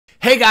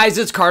Hey guys,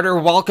 it's Carter.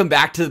 Welcome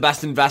back to the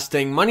best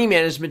investing money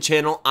management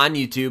channel on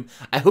YouTube.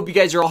 I hope you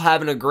guys are all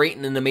having a great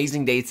and an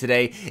amazing day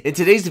today. In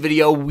today's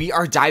video, we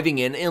are diving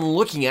in and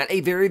looking at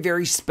a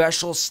very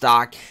special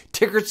stock,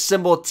 ticker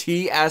symbol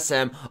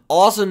TSM,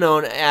 also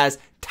known as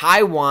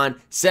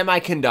Taiwan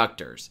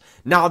Semiconductors.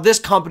 Now, this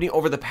company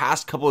over the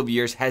past couple of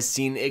years has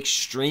seen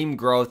extreme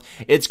growth.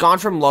 It's gone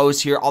from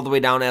lows here all the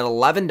way down at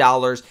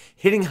 $11,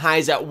 hitting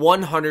highs at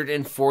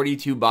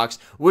 $142,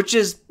 which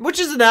is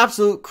an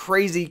absolute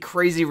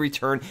crazy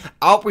return,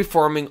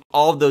 outperforming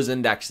all of those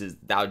indexes: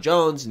 Dow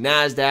Jones,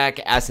 Nasdaq,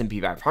 S&P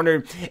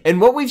 500.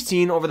 And what we've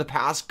seen over the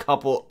past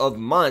couple of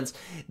months,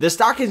 the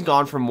stock has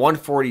gone from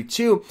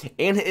 $142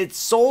 and it's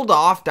sold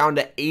off down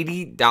to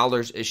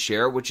 $80 a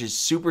share, which is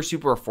super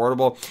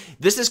affordable.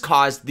 This has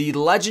caused the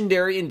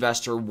legendary investor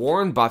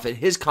Warren Buffett,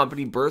 his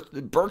company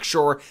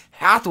Berkshire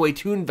Hathaway,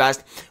 to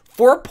invest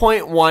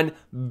 $4.1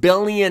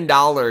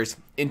 billion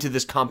into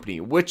this company,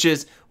 which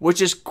is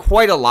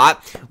quite a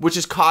lot, which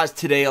has caused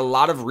today a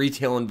lot of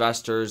retail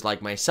investors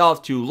like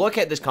myself to look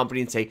at this company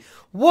and say,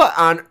 what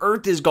on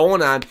earth is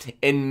going on?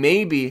 And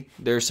maybe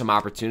there's some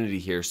opportunity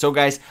here. So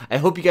guys, I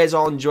hope you guys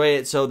all enjoy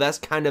it. So that's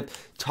kind of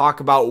talk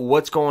about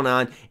what's going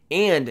on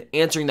and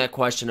answering that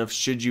question of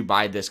should you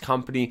buy this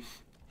company.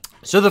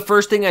 So the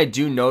first thing I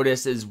do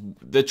notice is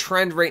the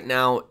trend right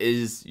now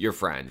is your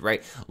friend,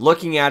 right?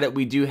 Looking at it,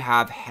 we do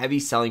have heavy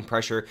selling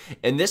pressure,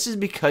 and this is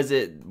because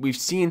we've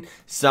seen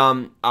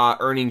some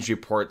earnings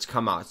reports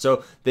come out.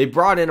 So they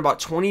brought in about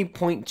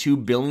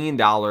 $20.2 billion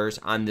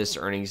on this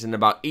earnings and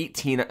about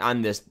 18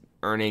 on this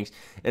earnings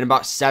and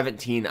about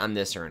 17 on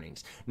this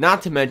earnings.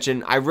 Not to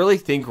mention, I really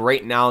think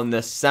right now in the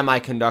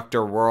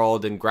semiconductor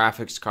world and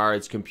graphics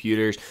cards,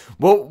 computers,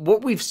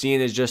 what we've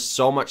seen is just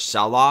so much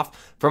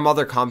sell-off from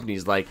other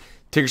companies like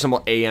ticker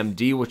symbol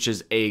AMD, which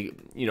is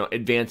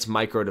advanced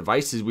micro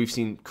devices. We've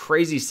seen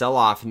crazy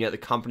sell-off, and yet the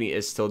company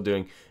is still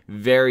doing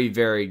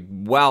very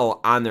well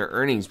on their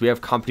earnings. We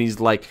have companies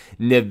like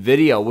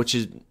NVIDIA, which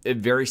is a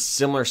very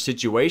similar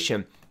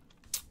situation.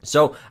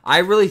 So I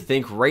really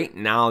think right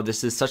now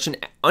this is such an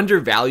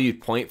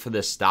undervalued point for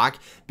this stock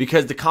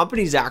because the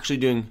company is actually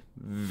doing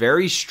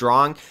very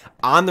strong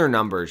on their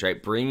numbers,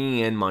 right? Bringing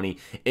in money,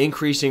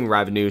 increasing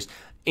revenues,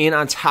 and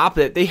on top of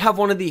it, they have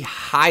one of the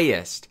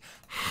highest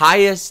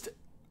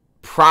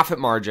profit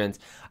margins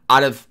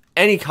out of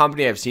any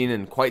company I've seen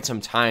in quite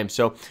some time.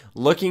 So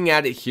looking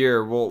at it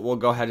here, we'll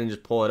go ahead and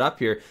just pull it up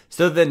here.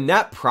 So the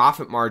net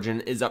profit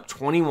margin is up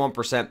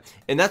 21%,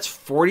 and that's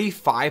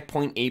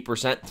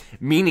 45.8%,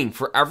 meaning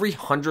for every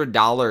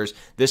 $100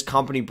 this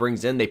company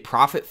brings in, they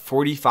profit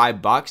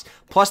 $45,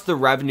 plus the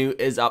revenue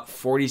is up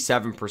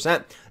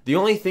 47%. The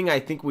only thing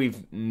I think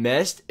we've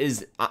missed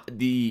is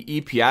the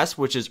EPS,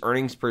 which is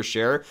earnings per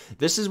share.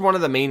 This is one of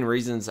the main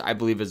reasons I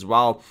believe as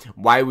well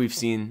why we've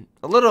seen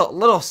a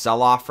little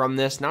sell-off from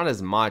this. Not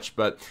as much,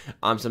 but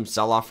some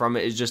sell-off from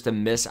it is just a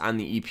miss on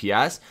the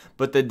EPS.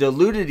 But the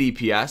diluted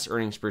EPS,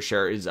 earnings per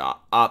share, is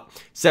up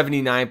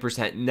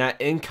 79%. Net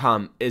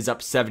income is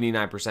up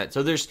 79%.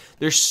 So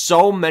there's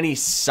so many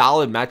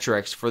solid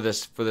metrics for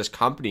this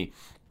company.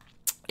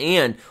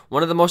 And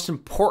one of the most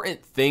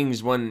important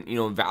things when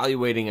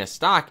evaluating a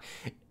stock,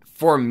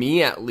 for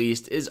me at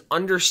least, is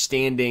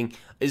pretty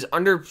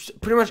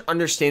much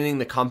understanding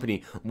the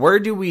company. Where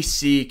do we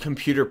see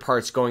computer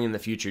parts going in the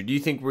future? Do you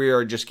think we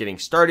are just getting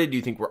started? Do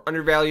you think we're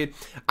undervalued?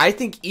 I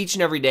think each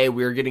and every day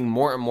we are getting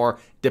more and more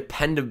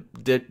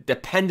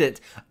dependent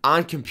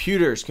on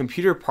computers,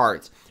 computer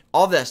parts,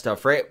 all that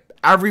stuff, right?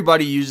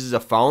 Everybody uses a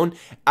phone.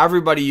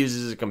 Everybody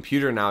uses a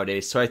computer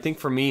nowadays. So I think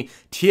for me,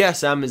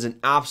 TSM is an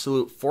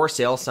absolute for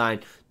sale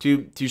sign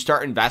to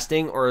start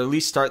investing, or at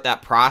least start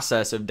that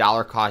process of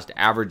dollar cost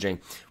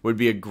averaging would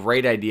be a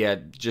great idea,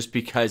 just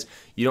because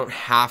you don't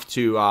have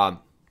to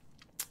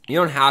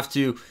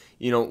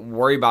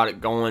worry about it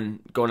going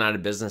out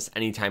of business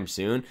anytime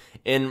soon.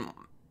 And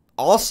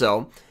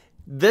also,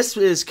 this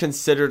is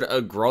considered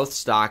a growth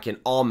stock in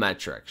all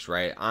metrics,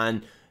 right?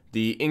 On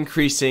the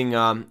increasing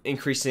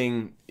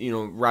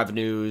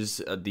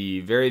revenues, the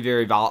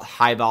very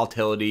high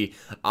volatility,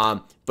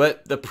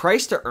 but the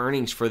price to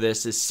earnings for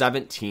this is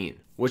 17,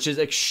 which is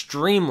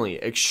extremely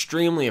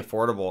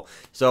affordable.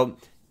 So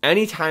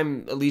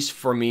anytime, at least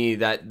for me,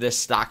 that this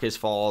stock has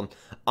fallen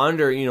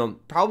under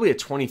probably a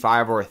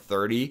 25 or a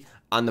 30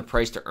 on the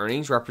price to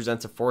earnings,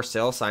 represents a for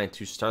sale sign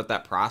to start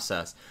that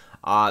process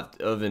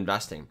of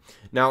investing.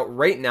 Now,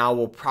 right now,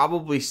 we'll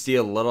probably see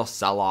a little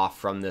sell-off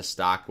from this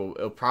stock.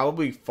 It'll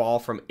probably fall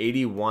from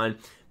 81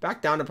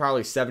 back down to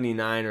probably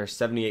 79 or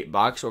 78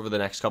 bucks over the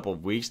next couple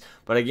of weeks.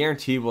 But I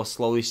guarantee we'll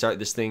slowly start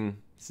seeing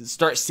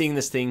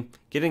this thing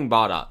getting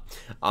bought up,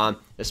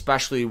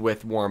 especially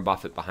with Warren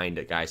Buffett behind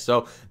it, guys.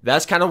 So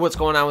that's kind of what's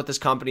going on with this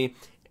company.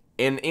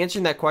 And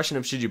answering that question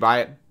of should you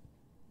buy it,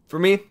 for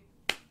me,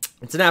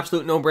 it's an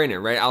absolute no-brainer,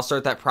 right? I'll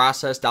start that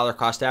process, dollar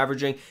cost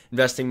averaging,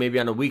 investing maybe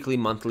on a weekly,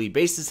 monthly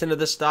basis into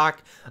the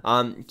stock,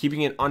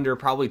 keeping it under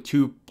probably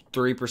 2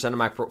 3% of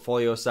my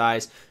portfolio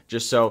size,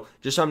 just so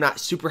I'm not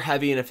super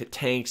heavy, and if it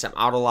tanks, I'm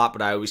out a lot,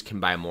 but I always can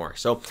buy more.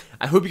 So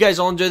I hope you guys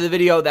all enjoy the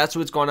video. That's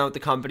what's going on with the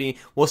company.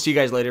 We'll see you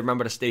guys later.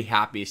 Remember to stay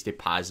happy, stay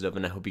positive,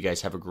 and I hope you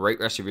guys have a great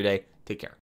rest of your day. Take care.